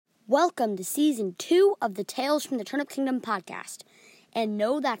Welcome to Season 2 of the Tales from the Turnip Kingdom podcast. And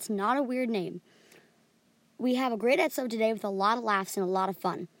no, that's not a weird name. We have a great episode today with a lot of laughs and a lot of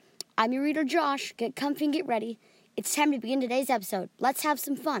fun. I'm your reader, Josh. Get comfy and get ready. It's time to begin today's episode. Let's have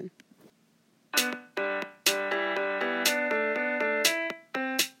some fun.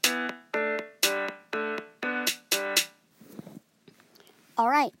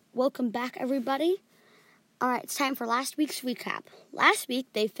 Alright, welcome back, everybody. Alright, it's time for last week's recap. Last week,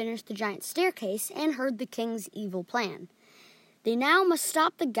 they finished the giant staircase and heard the king's evil plan. They now must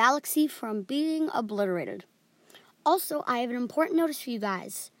stop the galaxy from being obliterated. Also, I have an important notice for you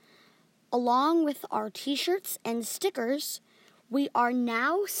guys. Along with our t-shirts and stickers, we are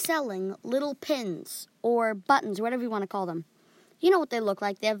now selling little pins or buttons, whatever you want to call them. You know what they look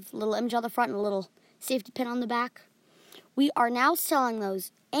like. They have a little image on the front and a little safety pin on the back. We are now selling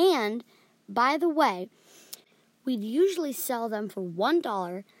those. And, by the way, we'd usually sell them for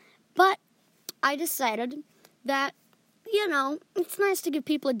 $1, but I decided that, it's nice to give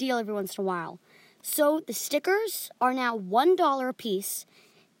people a deal every once in a while. So the stickers are now $1 a piece,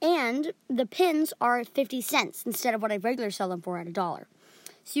 and the pins are 50 cents instead of what I regularly sell them for at $1.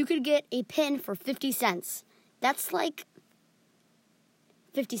 So you could get a pin for 50 cents. That's like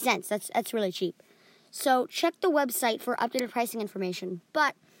 50 cents. That's really cheap. So check the website for updated pricing information.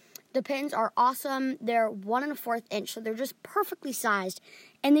 But the pins are awesome. They're 1 1/4 inch, so they're just perfectly sized,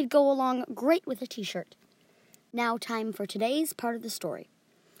 and they'd go along great with a t-shirt. Now time for today's part of the story.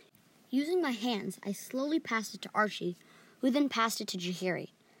 Using my hands, I slowly passed it to Archie, who then passed it to Jahiri.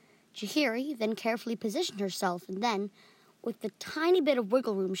 Jahiri then carefully positioned herself, and then, with the tiny bit of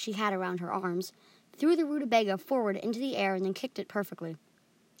wiggle room she had around her arms, threw the rutabaga forward into the air and then kicked it perfectly.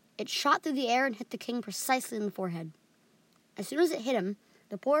 It shot through the air and hit the king precisely in the forehead. As soon as it hit him,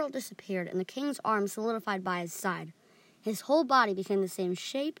 the portal disappeared, and the king's arm solidified by his side. His whole body became the same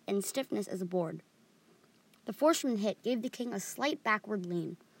shape and stiffness as a board. The force from the hit gave the king a slight backward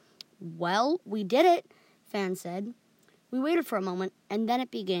lean. "Well, we did it," Fan said. We waited for a moment, and then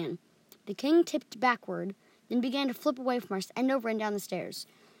it began. The king tipped backward, then began to flip away from us end over end down the stairs.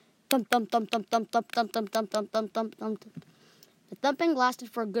 Thump, thump, thump, thump, thump, thump, thump, thump, thump, thump, thump, thump, thump. The thumping lasted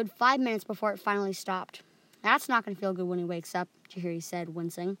for a good 5 minutes before it finally stopped. "That's not going to feel good when he wakes up," Jahiri said,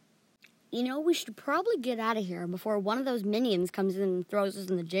 wincing. We should probably get out of here before one of those minions comes in and throws us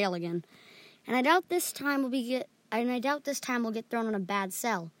in the jail again. And I doubt this time we'll get thrown in a bad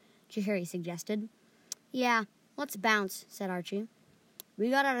cell," Jahiri suggested. "Yeah, let's bounce," said Archie.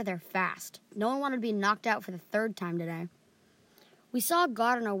 We got out of there fast. No one wanted to be knocked out for the 3rd time today. We saw a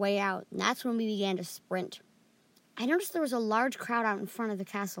guard on our way out, and that's when we began to sprint. I noticed there was a large crowd out in front of the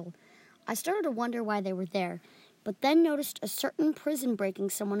castle. I started to wonder why they were there, but then noticed a certain prison breaking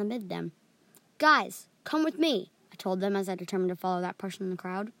someone amid them. "Guys, come with me," I told them as I determined to follow that person in the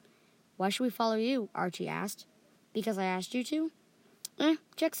crowd. "Why should we follow you?" Archie asked. "Because I asked you to?"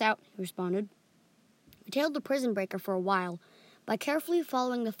 Checks out," he responded. We tailed the prison breaker for a while by carefully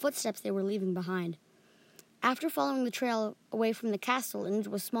following the footsteps they were leaving behind. After following the trail away from the castle and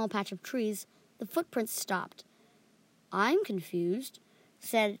into a small patch of trees, the footprints stopped. "I'm confused,"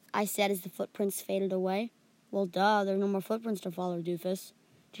 I said as the footprints faded away. "Well, duh, there are no more footprints to follow, doofus,"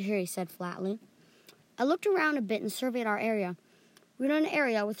 Jahiri said flatly. I looked around a bit and surveyed our area. We were in an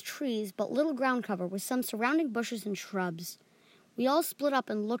area with trees but little ground cover with some surrounding bushes and shrubs. We all split up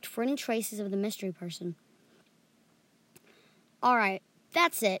and looked for any traces of the mystery person. "All right,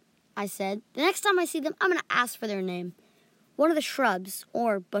 that's it," I said. "The next time I see them, I'm going to ask for their name." One of the shrubs,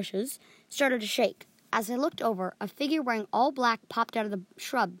 or bushes, started to shake. As I looked over, a figure wearing all black popped out of the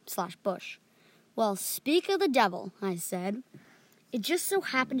shrub/bush. "Well, speak of the devil," I said. It just so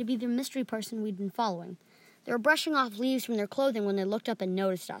happened to be the mystery person we'd been following. They were brushing off leaves from their clothing when they looked up and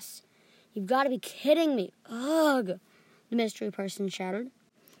noticed us. "You've got to be kidding me. Ugh," the mystery person shouted.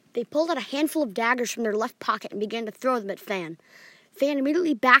 They pulled out a handful of daggers from their left pocket and began to throw them at Fan. Fan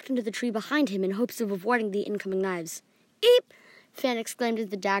immediately backed into the tree behind him in hopes of avoiding the incoming knives. "Eep!" Fan exclaimed as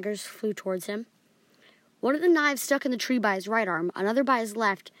the daggers flew towards him. One of the knives stuck in the tree by his right arm, another by his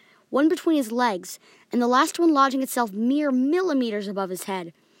left, one between his legs, and the last one lodging itself mere millimeters above his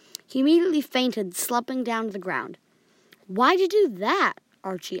head. He immediately fainted, slumping down to the ground. "Why'd you do that?"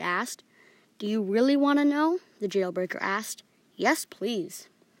 Archie asked. "Do you really want to know?" the jailbreaker asked. "Yes, please."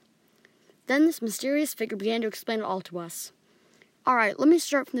 Then this mysterious figure began to explain it all to us. "All right, let me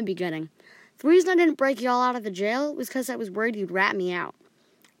start from the beginning. The reason I didn't break you all out of the jail was because I was worried you'd rat me out."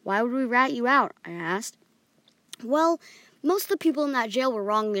 "Why would we rat you out?" I asked. "Well, most of the people in that jail were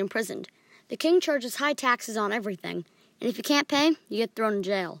wrongly imprisoned. The king charges high taxes on everything, and if you can't pay, you get thrown in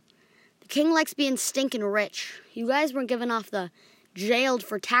jail. The king likes being stinking rich. You guys weren't giving off the jailed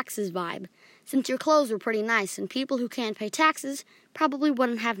for taxes vibe, since your clothes were pretty nice, and people who can't pay taxes probably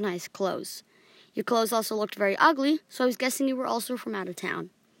wouldn't have nice clothes. Your clothes also looked very ugly, so I was guessing you were also from out of town.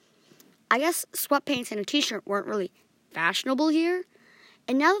 I guess sweatpants and a t-shirt weren't really fashionable here.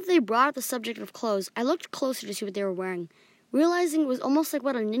 And now that they brought up the subject of clothes, I looked closer to see what they were wearing, realizing it was almost like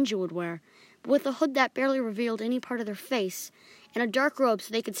what a ninja would wear, but with a hood that barely revealed any part of their face, and a dark robe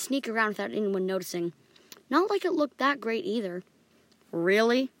so they could sneak around without anyone noticing. Not like it looked that great either.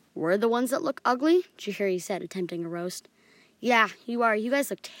 Really? We're the ones that look ugly? Jahiri said, attempting a roast. Yeah, you are. You guys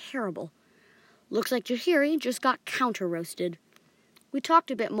look terrible. Looks like Jahiri just got counter-roasted. We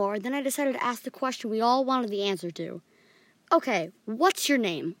talked a bit more, then I decided to ask the question we all wanted the answer to. Okay, what's your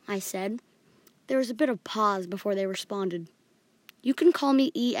name? I said. There was a bit of pause before they responded. You can call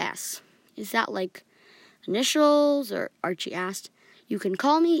me E.S. Is that like initials? Or Archie asked. You can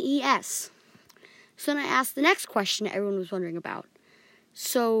call me E.S. So then I asked the next question everyone was wondering about.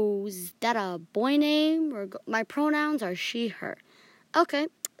 So, is that a boy name? Or my pronouns are she, her. Okay,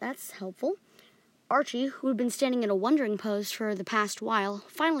 that's helpful. Archie, who had been standing in a wondering pose for the past while,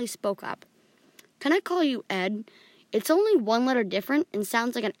 finally spoke up. Can I call you Ed? It's only one letter different and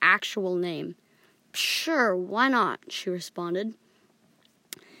sounds like an actual name. Sure, why not? She responded.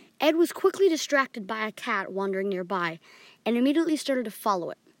 Ed was quickly distracted by a cat wandering nearby and immediately started to follow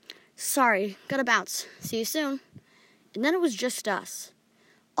it. Sorry, gotta bounce. See you soon. And then it was just us.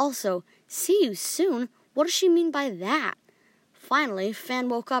 Also, see you soon? What does she mean by that? Finally, Fan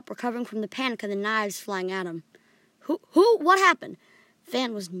woke up, recovering from the panic and the knives flying at him. Who? What happened?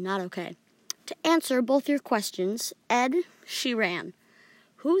 Fan was not okay. To answer both your questions, Ed, she ran.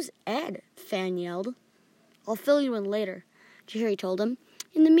 Who's Ed? Fan yelled. I'll fill you in later, Jahiri told him.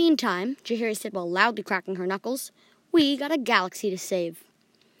 In the meantime, Jahiri said while loudly cracking her knuckles, we got a galaxy to save.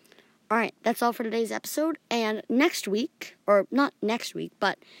 Alright, that's all for today's episode, and next week, or not next week,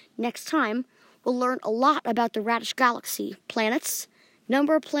 but next time, we'll learn a lot about the Radish Galaxy, planets,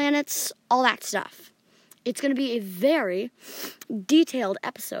 number of planets, all that stuff. It's going to be a very detailed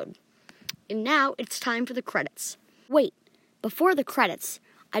episode. And now it's time for the credits. Wait, before the credits,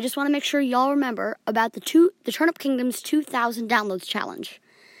 I just want to make sure y'all remember about the Turnip Kingdom's 2,000 downloads challenge.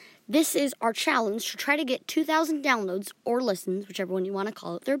 This is our challenge to try to get 2,000 downloads or listens, whichever one you want to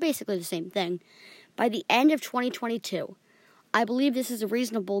call it. They're basically the same thing, by the end of 2022. I believe this is a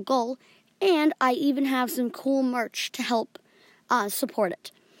reasonable goal, and I even have some cool merch to help support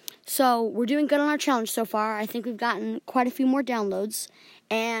it. So we're doing good on our challenge so far. I think we've gotten quite a few more downloads,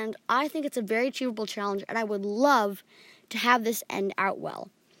 and I think it's a very achievable challenge, and I would love to have this end out well.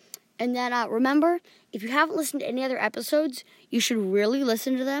 And then remember, if you haven't listened to any other episodes, you should really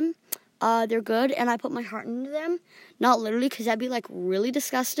listen to them. They're good, and I put my heart into them. Not literally, because that'd be, like, really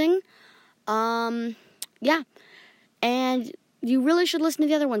disgusting. Yeah. And you really should listen to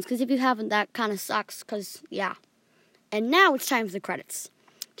the other ones, because if you haven't, that kind of sucks, because, yeah. And now it's time for the credits.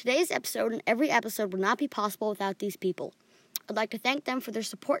 Today's episode and every episode would not be possible without these people. I'd like to thank them for their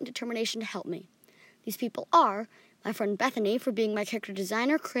support and determination to help me. These people are my friend Bethany for being my character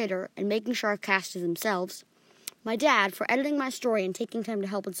designer, creator, and making sure our cast is themselves. My dad for editing my story and taking time to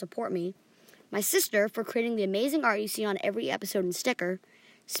help and support me. My sister for creating the amazing art you see on every episode and sticker.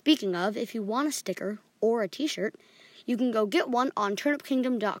 Speaking of, if you want a sticker or a t-shirt, you can go get one on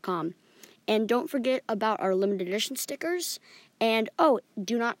turnipkingdom.com. And don't forget about our limited edition stickers. And,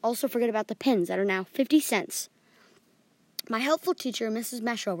 do not also forget about the pins that are now 50 cents. My helpful teacher, Mrs.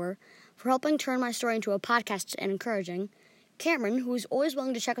 Meshover, for helping turn my story into a podcast and encouraging. Cameron, who is always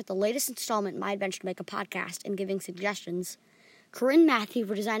willing to check out the latest installment in my adventure to make a podcast and giving suggestions. Corinne Matthew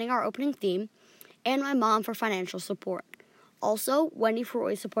for designing our opening theme. And my mom for financial support. Also, Wendy for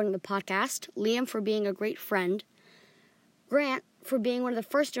always supporting the podcast. Liam for being a great friend. Grant for being one of the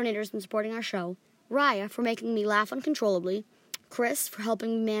first donators and supporting our show. Raya for making me laugh uncontrollably. Chris for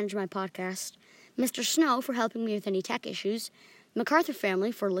helping me manage my podcast. Mr. Snow for helping me with any tech issues. MacArthur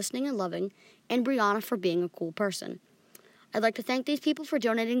family for listening and loving. And Brianna for being a cool person. I'd like to thank these people for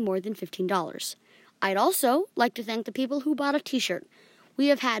donating more than $15. I'd also like to thank the people who bought a t-shirt. We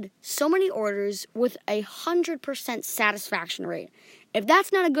have had so many orders with 100% satisfaction rate. If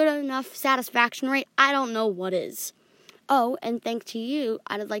that's not a good enough satisfaction rate, I don't know what is. Oh, and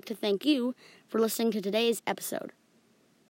I'd like to thank you for listening to today's episode.